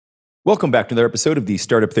Welcome back to another episode of the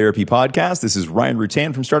Startup Therapy Podcast. This is Ryan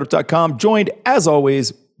Rutan from Startup.com, joined as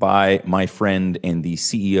always by my friend and the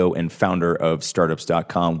CEO and founder of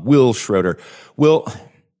Startups.com, Will Schroter. Will,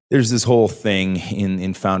 there's this whole thing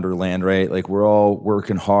in founder land, right? Like we're all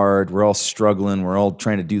working hard, we're all struggling, we're all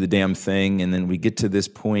trying to do the damn thing. And then we get to this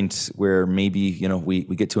point where maybe, we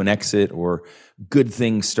get to an exit or good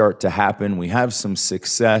things start to happen. We have some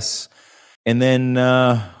success. And then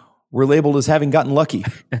we're labeled as having gotten lucky,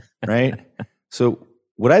 right? So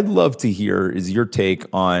what I'd love to hear is your take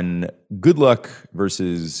on good luck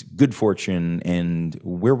versus good fortune and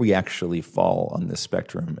where we actually fall on this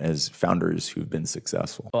spectrum as founders who've been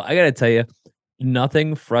successful. Well, I got to tell you,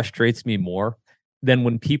 nothing frustrates me more than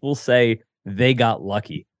when people say they got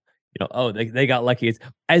lucky. They got lucky. It's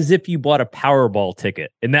as if you bought a Powerball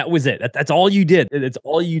ticket and that was it. That's all you did. It's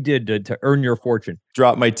all you did to earn your fortune.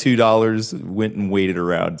 Dropped my $2, went and waited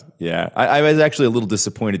around. Yeah. I was actually a little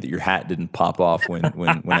disappointed that your hat didn't pop off when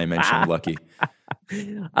I mentioned lucky.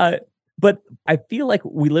 But I feel like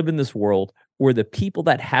we live in this world where the people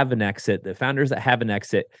that have an exit, the founders that have an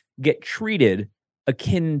exit, get treated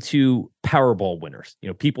akin to Powerball winners.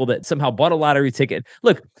 People that somehow bought a lottery ticket.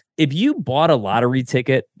 Look, if you bought a lottery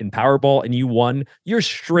ticket in Powerball and you won, you're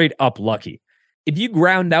straight up lucky. If you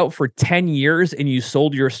ground out for 10 years and you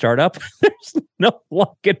sold your startup, there's no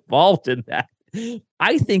luck involved in that.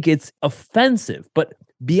 I think it's offensive. But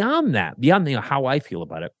beyond that, how I feel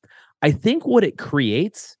about it, I think what it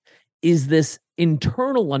creates is this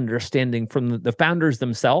internal understanding from the founders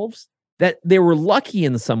themselves that they were lucky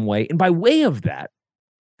in some way. And by way of that,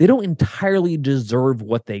 they don't entirely deserve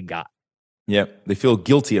what they got. Yeah, they feel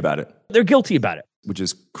guilty about it. They're guilty about it. Which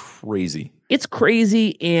is crazy. It's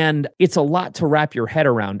crazy, and it's a lot to wrap your head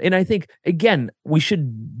around. And I think, again, we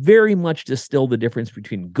should very much distill the difference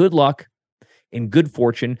between good luck and good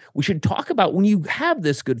fortune. We should talk about when you have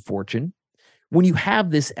this good fortune, when you have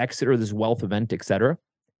this exit or this wealth event, et cetera,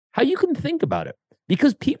 how you can think about it.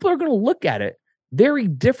 Because people are going to look at it very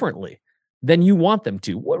differently than you want them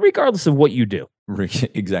to, regardless of what you do.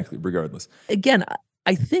 Exactly, regardless. Again,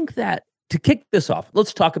 I think that to kick this off,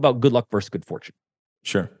 let's talk about good luck versus good fortune.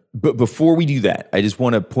 Sure. But before we do that, I just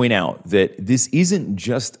want to point out that this isn't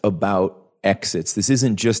just about exits. This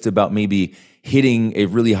isn't just about maybe hitting a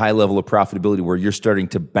really high level of profitability where you're starting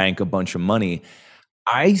to bank a bunch of money.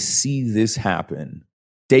 I see this happen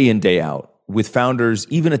day in, day out with founders,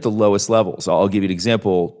 even at the lowest levels. I'll give you an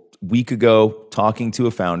example. A week ago, talking to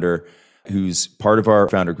a founder who's part of our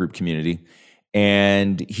founder group community,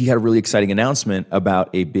 and he had a really exciting announcement about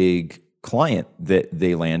a big client that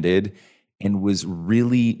they landed and was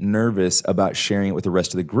really nervous about sharing it with the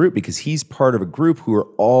rest of the group because he's part of a group who are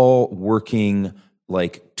all working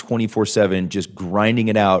like 24/7, just grinding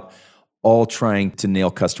it out, all trying to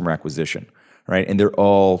nail customer acquisition, right? And they're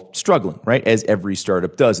all struggling, right? As every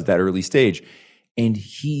startup does at that early stage. And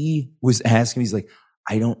he was asking, he's like,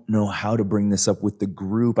 I don't know how to bring this up with the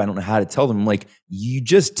group. I don't know how to tell them. I'm like, you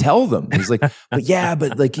just tell them. He's like, but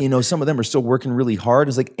some of them are still working really hard.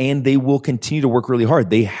 It's like, and they will continue to work really hard.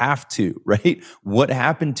 They have to, right? What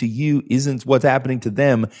happened to you isn't what's happening to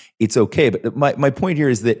them. It's okay. But my point here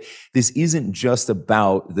is that this isn't just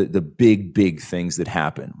about the big things that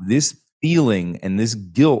happen. This feeling and this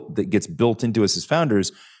guilt that gets built into us as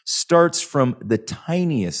founders starts from the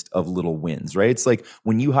tiniest of little wins, right? It's like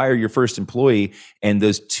when you hire your first employee and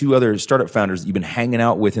those two other startup founders that you've been hanging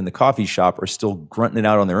out with in the coffee shop are still grunting it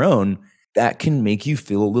out on their own. That can make you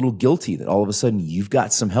feel a little guilty that all of a sudden you've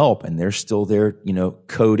got some help and they're still there,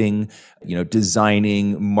 coding,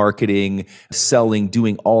 designing, marketing, selling,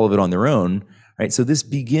 doing all of it on their own. Right. So this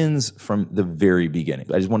begins from the very beginning.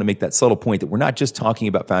 I just want to make that subtle point that we're not just talking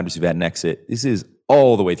about founders who've had an exit. This is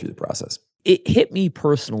all the way through the process. It hit me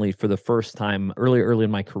personally for the first time early in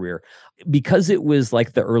my career because it was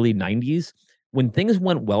like the early 90s. When things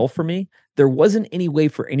went well for me, there wasn't any way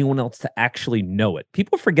for anyone else to actually know it.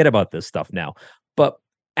 People forget about this stuff now. But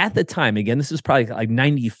at the time, again, this is probably like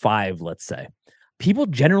 95, let's say, people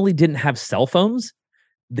generally didn't have cell phones.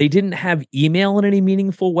 They didn't have email in any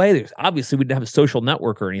meaningful way. Obviously, we didn't have a social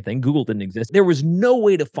network or anything. Google didn't exist. There was no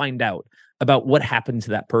way to find out about what happened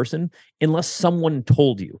to that person unless someone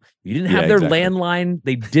told you. You didn't have their landline.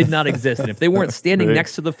 They did not exist. And if they weren't standing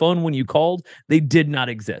next to the phone when you called, they did not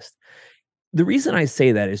exist. The reason I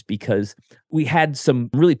say that is because we had some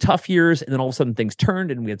really tough years and then all of a sudden things turned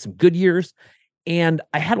and we had some good years. And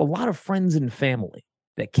I had a lot of friends and family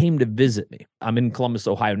that came to visit me. I'm in Columbus,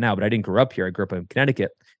 Ohio now, but I didn't grow up here. I grew up in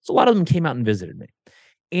Connecticut. So a lot of them came out and visited me.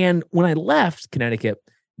 And when I left Connecticut,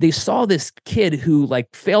 they saw this kid who like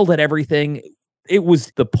failed at everything. It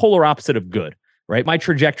was the polar opposite of good. right? My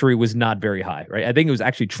trajectory was not very high, right? I think it was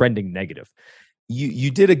actually trending negative.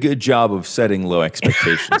 You did a good job of setting low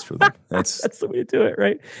expectations for them. That's the way to do it,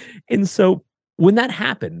 right? And so when that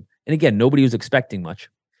happened, and again, nobody was expecting much,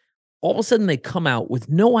 all of a sudden they come out with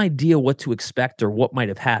no idea what to expect or what might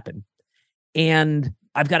have happened. And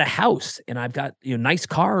I've got a house and I've got, nice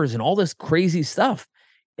cars and all this crazy stuff.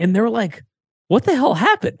 And they're like, what the hell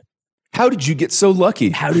happened? How did you get so lucky?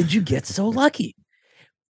 How did you get so lucky?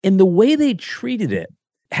 And the way they treated it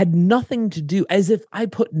had nothing to do, as if I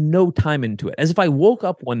put no time into it, as if I woke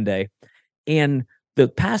up one day and the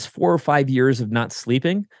past 4 or 5 years of not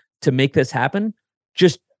sleeping to make this happen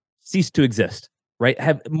just ceased to exist, right?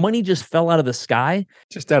 Have money just fell out of the sky.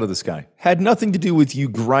 Just out of the sky. Had nothing to do with you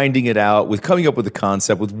grinding it out, with coming up with a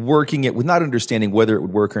concept, with working it, with not understanding whether it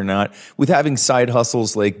would work or not, with having side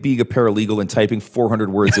hustles like being a paralegal and typing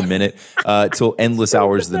 400 words a minute till endless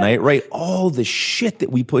hours of the night, right? All the shit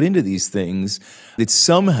that we put into these things that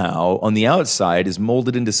somehow on the outside is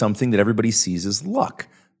molded into something that everybody sees as luck.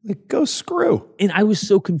 Like, go screw. And I was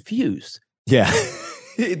so confused. Yeah.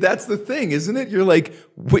 That's the thing, isn't it? You're like,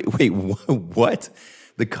 wait, what?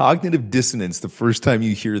 The cognitive dissonance the first time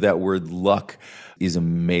you hear that word luck is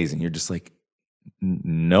amazing. You're just like,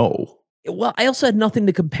 no. Well, I also had nothing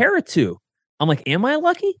to compare it to. I'm like, am I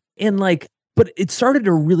lucky? And but it started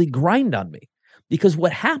to really grind on me, because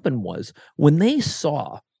what happened was when they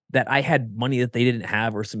saw that I had money that they didn't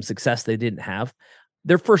have or some success they didn't have,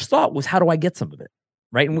 their first thought was, how do I get some of it?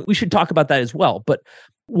 Right. And we should talk about that as well. But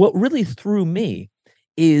what really threw me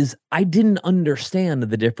is I didn't understand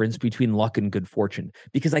the difference between luck and good fortune,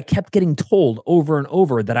 because I kept getting told over and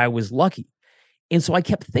over that I was lucky. And so I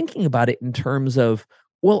kept thinking about it in terms of,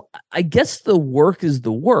 well, I guess the work is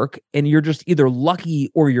the work and you're just either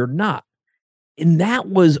lucky or you're not. And that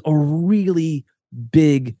was a really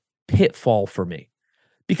big pitfall for me,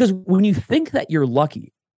 because when you think that you're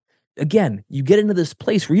lucky, again, you get into this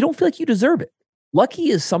place where you don't feel like you deserve it. Lucky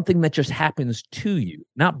is something that just happens to you,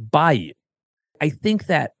 not by you. I think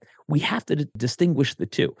that we have to distinguish the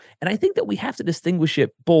two. And I think that we have to distinguish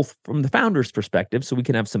it both from the founder's perspective, so we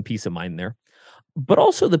can have some peace of mind there, but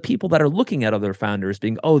also the people that are looking at other founders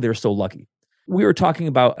being, oh, they're so lucky. We were talking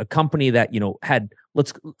about a company that, had,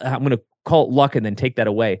 I'm going to call it luck and then take that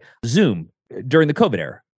away, Zoom, during the COVID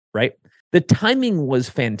era, right? The timing was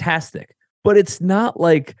fantastic, but it's not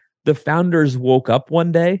like the founders woke up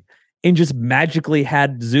one day and just magically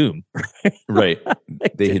had Zoom. Right.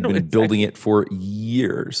 They had been building it for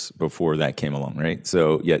years before that came along, right?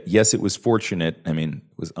 So, yes, it was fortunate. I mean,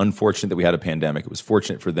 it was unfortunate that we had a pandemic. It was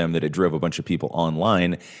fortunate for them that it drove a bunch of people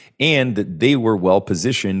online, and that they were well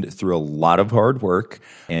positioned through a lot of hard work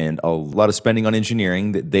and a lot of spending on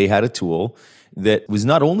engineering, that they had a tool that was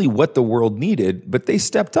not only what the world needed, but they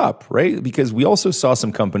stepped up, right? Because we also saw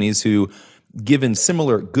some companies who, given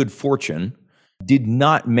similar good fortune, did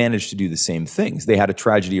not manage to do the same things. They had a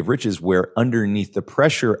tragedy of riches where underneath the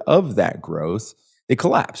pressure of that growth, they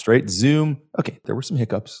collapsed, right? Zoom, okay, there were some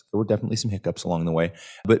hiccups. There were definitely some hiccups along the way.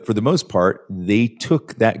 But for the most part, they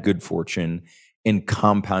took that good fortune and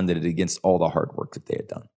compounded it against all the hard work that they had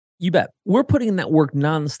done. You bet. We're putting in that work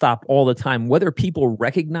nonstop all the time, whether people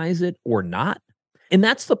recognize it or not. And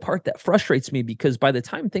that's the part that frustrates me, because by the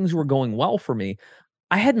time things were going well for me,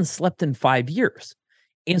 I hadn't slept in 5 years.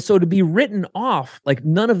 And so to be written off like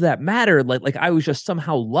none of that mattered, like I was just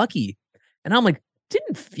somehow lucky. And I'm like,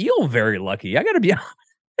 didn't feel very lucky. I got to be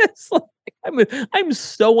honest. I'm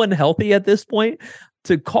so unhealthy at this point.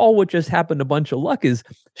 To call what just happened a bunch of luck is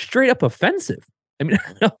straight up offensive. I mean,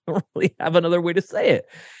 I don't really have another way to say it.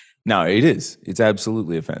 No, it is. It's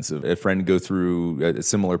absolutely offensive. A friend go through a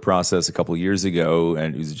similar process a couple of years ago,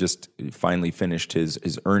 and he's just finally finished his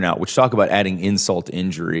earnout, which, talk about adding insult to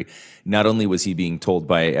injury. Not only was he being told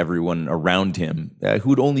by everyone around him,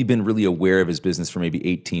 who'd only been really aware of his business for maybe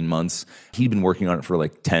 18 months, he'd been working on it for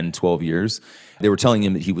like 10, 12 years. They were telling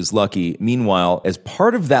him that he was lucky. Meanwhile, as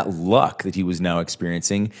part of that luck that he was now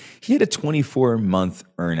experiencing, he had a 24-month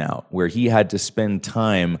earnout where he had to spend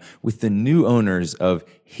time with the new owners of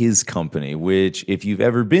his company, which, if you've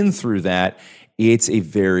ever been through that, it's a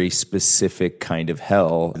very specific kind of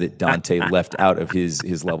hell that Dante left out of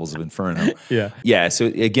his levels of Inferno. Yeah. So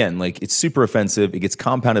again, like, it's super offensive. It gets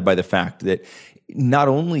compounded by the fact that not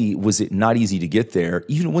only was it not easy to get there,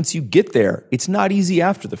 even once you get there, it's not easy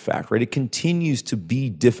after the fact, right? It continues to be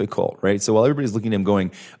difficult, right? So while everybody's looking at him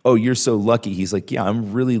going, oh, you're so lucky, he's like, yeah,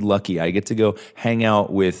 I'm really lucky. I get to go hang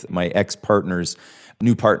out with my ex-partner's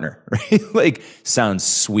new partner, right? Like, sounds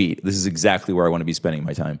sweet. This is exactly where I want to be spending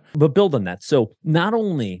my time. But build on that. So not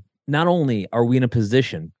only are we in a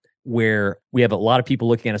position where we have a lot of people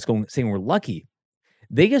looking at us saying we're lucky,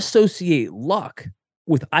 They associate luck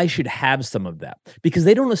with I should have some of that because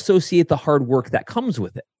they don't associate the hard work that comes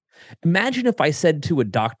with it. Imagine if I said to a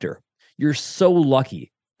doctor, "You're so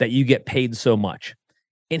lucky that you get paid so much."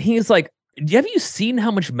 And he's like, "Have you seen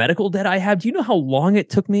how much medical debt I have? Do you know how long it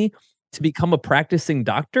took me to become a practicing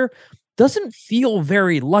doctor?" Doesn't feel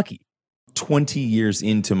very lucky. 20 years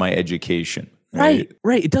into my education. Right,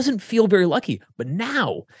 right. It doesn't feel very lucky. But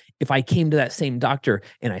now, if I came to that same doctor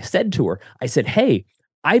and I said to her, I said, "Hey,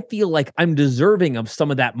 I feel like I'm deserving of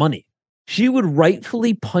some of that money." She would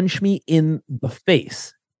rightfully punch me in the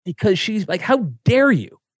face because she's like, "How dare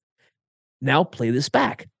you?" Now play this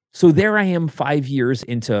back. So there I am 5 years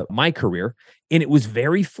into my career, and it was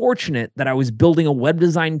very fortunate that I was building a web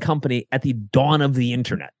design company at the dawn of the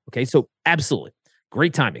internet. Okay, so absolutely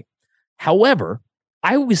great timing. However,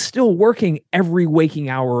 I was still working every waking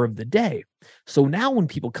hour of the day. So now when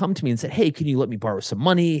people come to me and say, "Hey, can you let me borrow some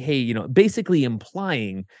money?" Hey, basically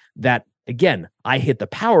implying that, again, I hit the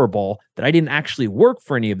Powerball, that I didn't actually work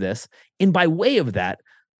for any of this. And by way of that,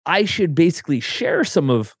 I should basically share some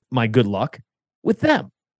of my good luck with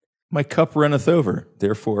them. My cup runneth over.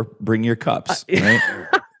 Therefore, bring your cups.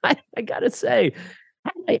 Right? I gotta say,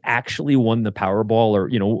 had I actually won the Powerball or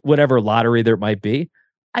whatever lottery there might be,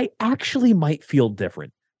 I actually might feel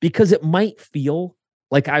different because it might feel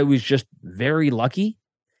like I was just very lucky.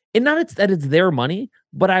 And not that it's their money,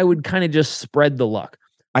 but I would kind of just spread the luck.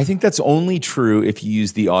 I think that's only true if you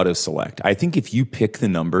use the auto select. I think if you pick the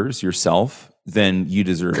numbers yourself, then you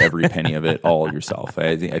deserve every penny of it all yourself.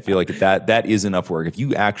 I feel like that is enough work. If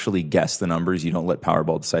you actually guess the numbers, you don't let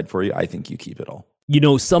Powerball decide for you, I think you keep it all.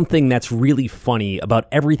 Something that's really funny about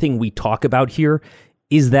everything we talk about here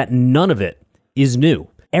is that none of it is new.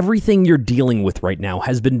 Everything you're dealing with right now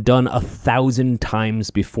has been done 1,000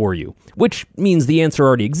 times before you, which means the answer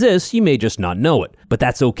already exists. You may just not know it, but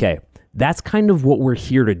that's okay. That's kind of what we're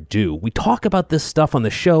here to do. We talk about this stuff on the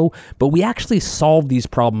show, but we actually solve these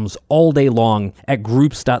problems all day long at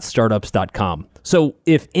groups.startups.com. So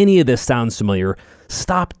if any of this sounds familiar,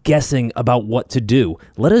 stop guessing about what to do.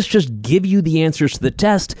 Let us just give you the answers to the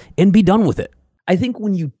test and be done with it. I think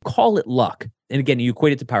when you call it luck, and again, you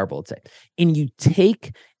equate it to Powerball, let's say, and you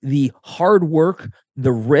take the hard work,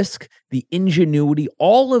 the risk, the ingenuity,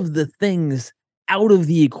 all of the things out of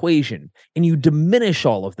the equation, and you diminish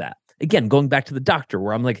all of that. Again, going back to the doctor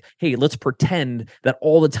where I'm like, "Hey, let's pretend that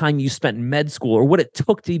all the time you spent in med school or what it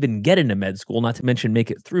took to even get into med school, not to mention make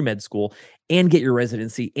it through med school and get your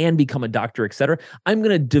residency and become a doctor, et cetera. I'm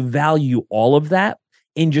going to devalue all of that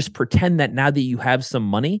and just pretend that now that you have some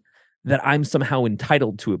money, that I'm somehow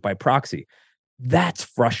entitled to it by proxy." That's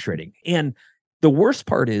frustrating. And the worst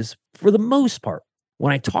part is, for the most part,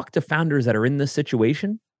 when I talk to founders that are in this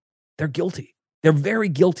situation, they're guilty. They're very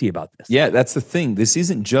guilty about this. Yeah, that's the thing. This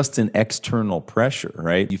isn't just an external pressure,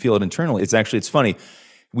 right? You feel it internally. It's funny.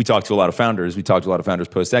 We talk to a lot of founders. We talk to a lot of founders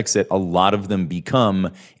post-exit. A lot of them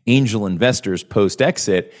become angel investors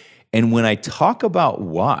post-exit. And when I talk about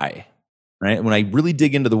why, right? When I really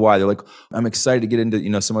dig into the why, they're like, "I'm excited to get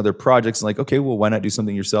into, some other projects." And like, "Okay, well, why not do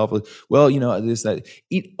something yourself?" Well, this, that.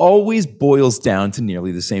 It always boils down to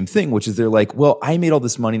nearly the same thing, which is they're like, "Well, I made all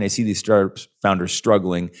this money and I see these startup founders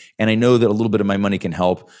struggling and I know that a little bit of my money can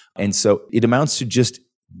help." And so it amounts to just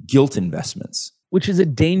guilt investments. Which is a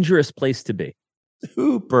dangerous place to be.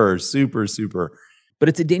 Super, super, super. But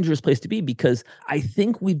it's a dangerous place to be because I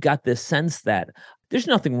think we've got this sense that there's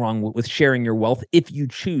nothing wrong with sharing your wealth if you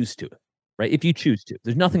choose to. Right? If you choose to,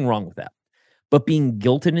 there's nothing wrong with that. But being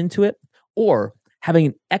guilted into it or having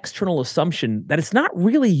an external assumption that it's not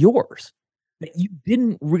really yours, that you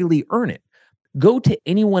didn't really earn it. Go to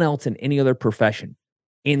anyone else in any other profession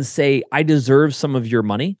and say, "I deserve some of your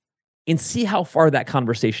money," and see how far that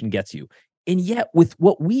conversation gets you. And yet with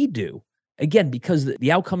what we do, again, because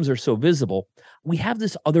the outcomes are so visible, we have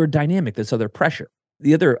this other dynamic, this other pressure.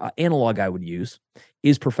 The other analog I would use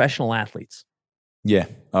is professional athletes. Yeah.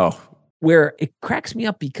 Oh, where it cracks me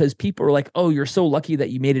up because people are like, "Oh, you're so lucky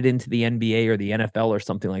that you made it into the NBA or the NFL or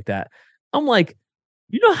something like that." I'm like,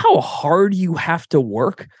 you know how hard you have to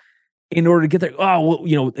work in order to get there? "Oh,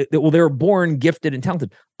 well, they were born gifted and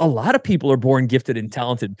talented." A lot of people are born gifted and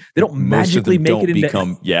talented. They don't magically make it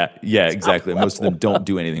into. Yeah, exactly. Most of them don't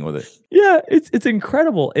do anything with it. Yeah, it's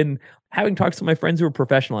incredible. And having talked to my friends who are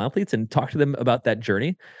professional athletes and talked to them about that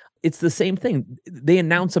journey, it's the same thing. They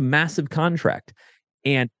announce a massive contract.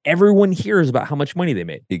 And everyone hears about how much money they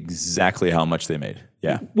made. Exactly how much they made.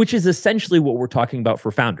 Yeah. Which is essentially what we're talking about for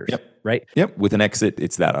founders, right? Yep. With an exit,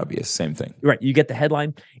 it's that obvious. Same thing. Right. You get the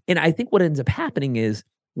headline. And I think what ends up happening is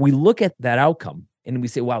we look at that outcome and we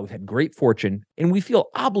say, "Wow, we've had great fortune," and we feel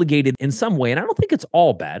obligated in some way. And I don't think it's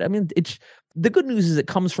all bad. I mean, The good news is it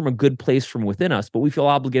comes from a good place from within us, but we feel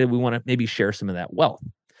obligated. We want to maybe share some of that wealth.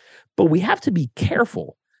 But we have to be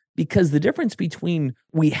careful because the difference between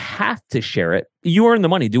we have to share it, you earn the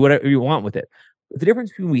money, do whatever you want with it. But the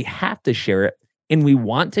difference between we have to share it and we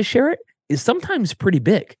want to share it is sometimes pretty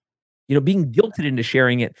big. Being guilted into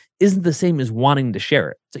sharing it isn't the same as wanting to share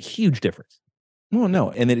it. It's a huge difference. Well,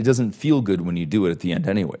 no. And then it doesn't feel good when you do it at the end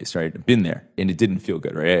anyways, right? I've been there and it didn't feel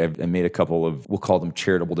good, right? I made a couple of, we'll call them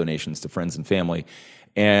charitable donations to friends and family.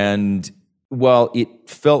 And while it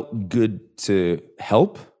felt good to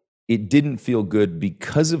help, it didn't feel good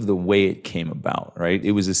because of the way it came about, right?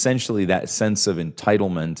 It was essentially that sense of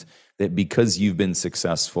entitlement that because you've been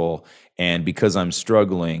successful and because I'm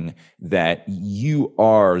struggling, that you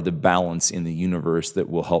are the balance in the universe that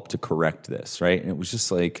will help to correct this, right? And it was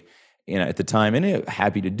just like, at the time, and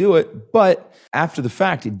happy to do it. But after the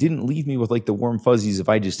fact, it didn't leave me with like the warm fuzzies if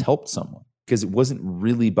I just helped someone, because it wasn't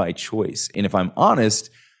really by choice. And if I'm honest,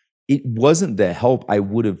 it wasn't the help I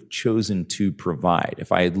would have chosen to provide.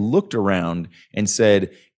 If I had looked around and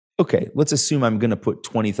said, okay, let's assume I'm going to put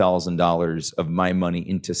 $20,000 of my money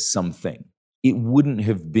into something, it wouldn't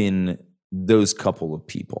have been those couple of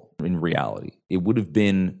people in reality. It would have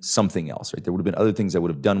been something else, right? There would have been other things I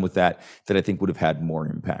would have done with that I think would have had more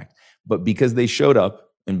impact. But because they showed up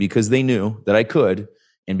and because they knew that I could,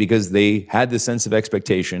 and because they had this sense of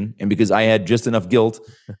expectation, and because I had just enough guilt,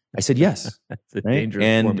 I said yes. That's a right?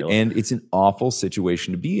 dangerous formula. And it's an awful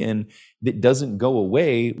situation to be in that doesn't go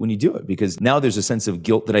away when you do it, because now there's a sense of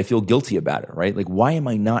guilt that I feel guilty about it, right? Like, why am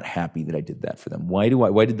I not happy that I did that for them? Why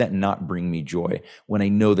did that not bring me joy when I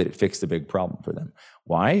know that it fixed a big problem for them?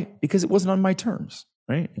 Why? Because it wasn't on my terms,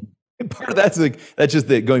 right? And part of that's just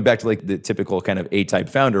going back to like the typical kind of A-type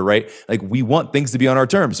founder, right? Like, we want things to be on our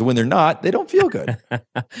terms. So when they're not, they don't feel good.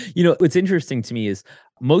 What's interesting to me is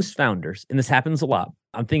most founders, and this happens a lot.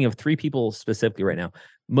 I'm thinking of 3 people specifically right now.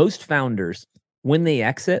 Most founders, when they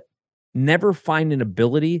exit, never find an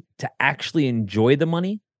ability to actually enjoy the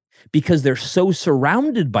money because they're so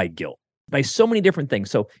surrounded by guilt, by so many different things.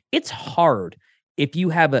 So it's hard if you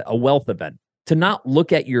have a wealth event to not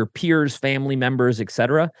look at your peers, family members, et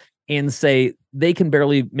cetera, and say they can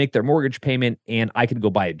barely make their mortgage payment and I can go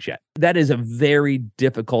buy a jet. That is a very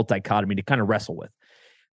difficult dichotomy to kind of wrestle with.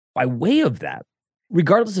 By way of that,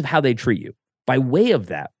 regardless of how they treat you, by way of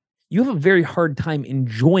that, you have a very hard time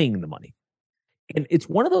enjoying the money. And it's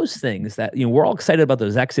one of those things that, we're all excited about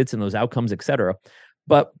those exits and those outcomes, et cetera,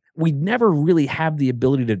 but we never really have the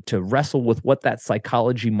ability to wrestle with what that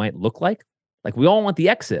psychology might look like. Like, we all want the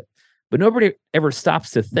exit, but nobody ever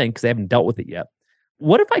stops to think, because they haven't dealt with it yet,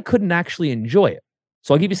 what if I couldn't actually enjoy it?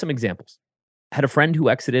 So I'll give you some examples. I had a friend who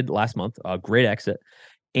exited last month, a great exit,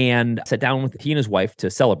 and sat down with he and his wife to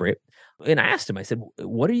celebrate. And I asked him, I said,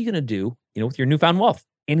 what are you going to do, with your newfound wealth?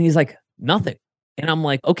 And he's like, nothing. And I'm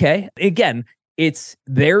like, okay. Again, it's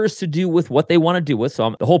theirs to do with what they want to do with.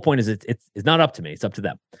 So the whole point is it's not up to me. It's up to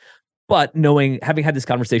them. But having had this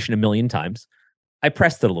conversation a million times, I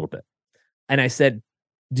pressed it a little bit. And I said,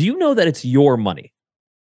 do you know that it's your money?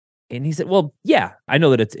 And he said, well, yeah, I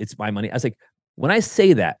know that it's my money. I was like, when I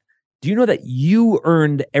say that, do you know that you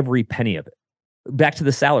earned every penny of it? Back to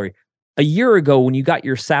the salary. A year ago, when you got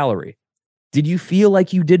your salary, did you feel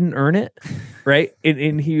like you didn't earn it? Right?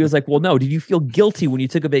 And he was like, well, no. Did you feel guilty when you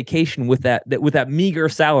took a vacation with that meager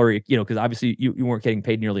salary? Because obviously you weren't getting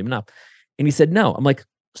paid nearly enough. And he said, no. I'm like,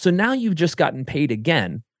 so now you've just gotten paid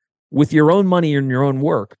again with your own money and your own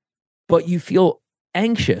work, but you feel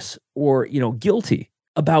anxious or, guilty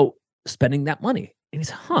about spending that money. And he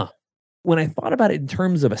said, when I thought about it in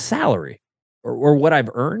terms of a salary or what I've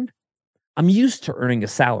earned, I'm used to earning a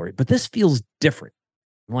salary, but this feels different.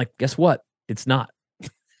 I'm like, guess what? It's not.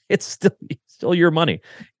 It's still your money,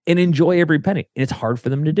 and enjoy every penny. And it's hard for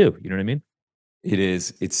them to do. You know what I mean? It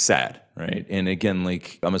is. It's sad, right? And again,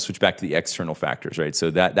 like, I'm gonna switch back to the external factors, right?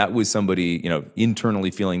 So that was somebody,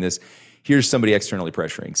 internally feeling this. Here's somebody externally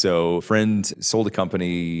pressuring. So a friend sold a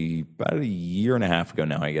company about a year and a half ago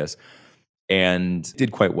now, I guess, and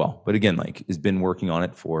did quite well. But again, like, has been working on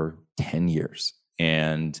it for 10 years.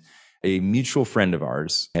 And a mutual friend of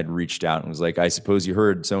ours had reached out and was like, I suppose you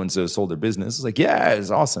heard so-and-so sold their business. I was like, yeah,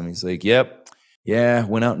 it's awesome. He's like, yep. Yeah,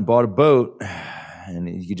 went out and bought a boat. And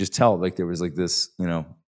you could just tell, like, there was like this,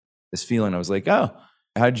 this feeling. I was like, oh,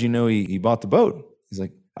 how did you know he bought the boat? He's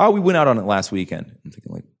like, oh, we went out on it last weekend. I'm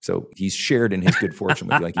thinking, like, so he's shared in his good fortune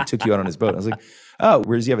with you. Like, he took you out on his boat. I was like, oh,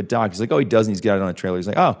 where does he have a dock? He's like, oh, he doesn't. He's got it on a trailer. He's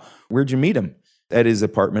like, oh, where'd you meet him? At his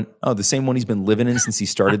apartment. Oh, the same one he's been living in since he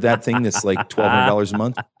started that thing. That's like $1,200 a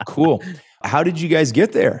month. Cool. How did you guys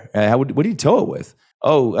get there? What did you tow it with?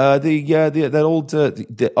 Oh, that old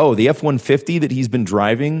the F-150 that he's been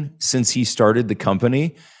driving since he started the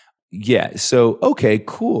company. Yeah. So, okay,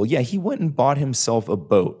 cool. Yeah, he went and bought himself a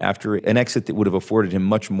boat after an exit that would have afforded him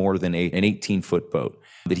much more than an 18-foot boat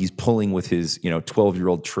that he's pulling with his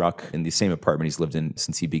 12-year-old truck in the same apartment he's lived in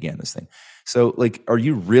since he began this thing. So, like, are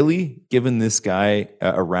you really giving this guy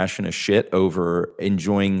a ration of shit over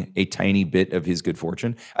enjoying a tiny bit of his good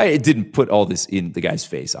fortune? I didn't put all this in the guy's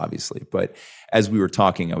face, obviously, but as we were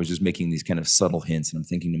talking, I was just making these kind of subtle hints, and I'm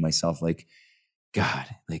thinking to myself, like, God,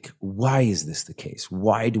 like, why is this the case?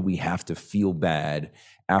 Why do we have to feel bad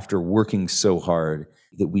after working so hard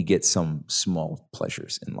that we get some small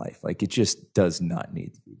pleasures in life? Like, it just does not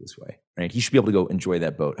need to be this way, right? He should be able to go enjoy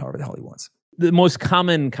that boat however the hell he wants. The most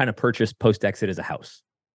common kind of purchase post-exit is a house.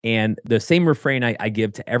 And the same refrain I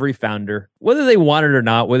give to every founder, whether they want it or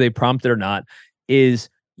not, whether they prompt it or not, is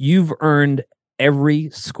you've earned every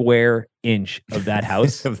square inch of that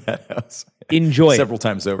house. Of that house. Enjoy several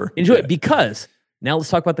times over. Enjoy it, because now let's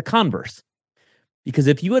talk about the converse. Because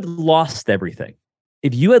if you had lost everything,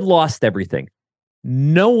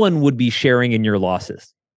 no one would be sharing in your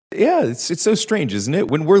losses. Yeah, it's so strange, isn't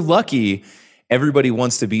it? When we're lucky, everybody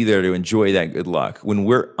wants to be there to enjoy that good luck. When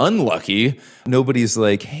we're unlucky, nobody's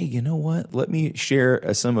like, hey, you know what? Let me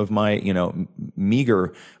share some of my,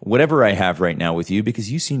 meager whatever I have right now with you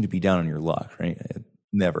because you seem to be down on your luck, right? It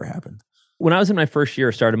never happened. When I was in my first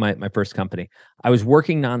year, started my first company, I was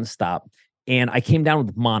working nonstop and I came down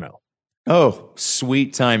with mono. Oh,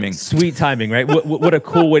 sweet timing. Sweet timing, right? What a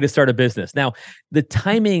cool way to start a business. Now, the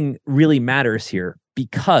timing really matters here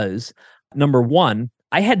because, number one,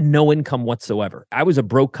 I had no income whatsoever. I was a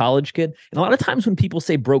broke college kid. And a lot of times when people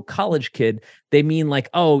say broke college kid, they mean like,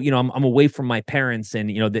 oh, I'm away from my parents and,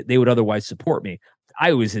 they would otherwise support me.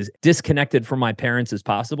 I was as disconnected from my parents as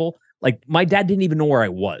possible. Like, my dad didn't even know where I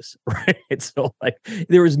was, right? So like,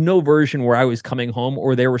 there was no version where I was coming home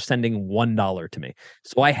or they were sending $1 to me.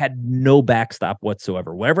 So I had no backstop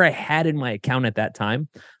whatsoever. Whatever I had in my account at that time,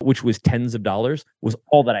 which was tens of dollars, was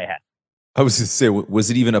all that I had. I was going to say, was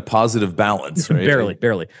it even a positive balance? Right?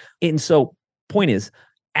 Barely. And so point is,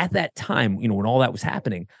 at that time, when all that was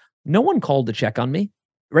happening, no one called to check on me,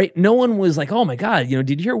 right? No one was like, oh my God,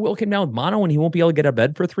 did you hear Will came down with mono and he won't be able to get out of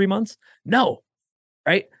bed for 3 months? No.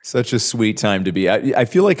 Right? Such a sweet time to be. I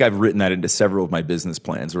feel like I've written that into several of my business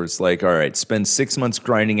plans where it's like, all right, spend 6 months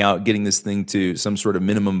grinding out, getting this thing to some sort of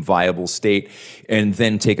minimum viable state, and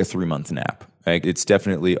then take a 3-month nap. Like, it's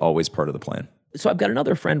definitely always part of the plan. So I've got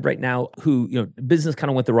another friend right now who, business kind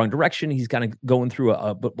of went the wrong direction. He's kind of going through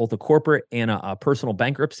both a corporate and a personal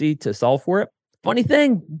bankruptcy to solve for it. Funny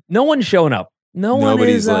thing, no one's showing up.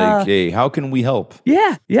 Nobody's like, hey, how can we help?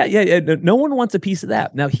 Yeah. No one wants a piece of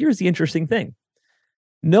that. Now, here's the interesting thing.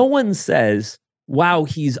 No one says, wow,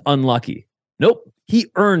 he's unlucky. Nope. He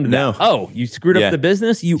earned that. Oh, you screwed up the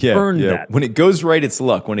business? You earned that. When it goes right, it's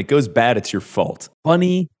luck. When it goes bad, it's your fault.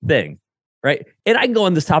 Funny thing, right? And I can go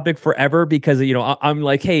on this topic forever because, I'm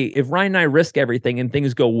like, hey, if Ryan and I risk everything and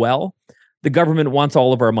things go well, the government wants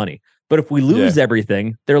all of our money. But if we lose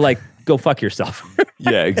everything, they're like, go fuck yourself.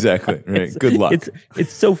 Yeah, exactly. Right. Good luck.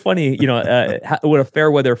 It's so funny, what a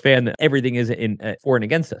fair weather fan that everything is in for and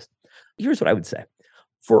against us. Here's what I would say.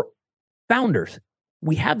 For founders,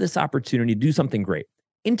 we have this opportunity to do something great.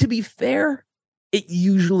 And to be fair, it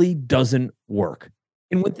usually doesn't work.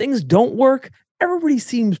 And when things don't work, everybody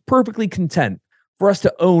seems perfectly content for us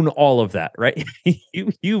to own all of that, right?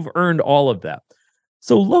 You've earned all of that.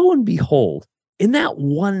 So lo and behold, in that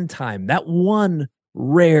one time, that one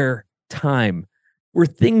rare time where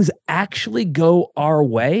things actually go our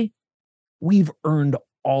way, we've earned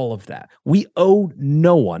all of that. We owe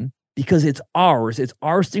no one. Because it's ours. It's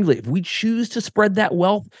our singular. If we choose to spread that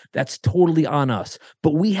wealth, that's totally on us.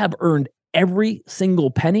 But we have earned every single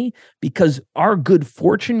penny because our good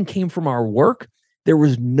fortune came from our work. There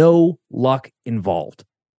was no luck involved.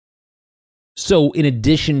 So in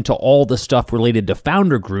addition to all the stuff related to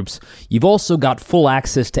founder groups, you've also got full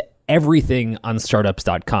access to everything on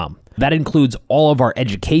startups.com. That includes all of our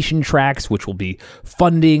education tracks, which will be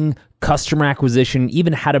funding, customer acquisition,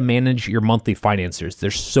 even how to manage your monthly financiers.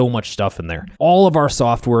 There's so much stuff in there. All of our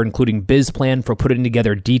software, including BizPlan for putting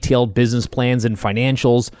together detailed business plans and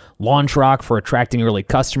financials, LaunchRock for attracting early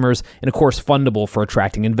customers, and of course, Fundable for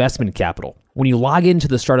attracting investment capital. When you log into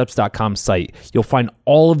the startups.com site, you'll find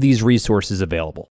all of these resources available.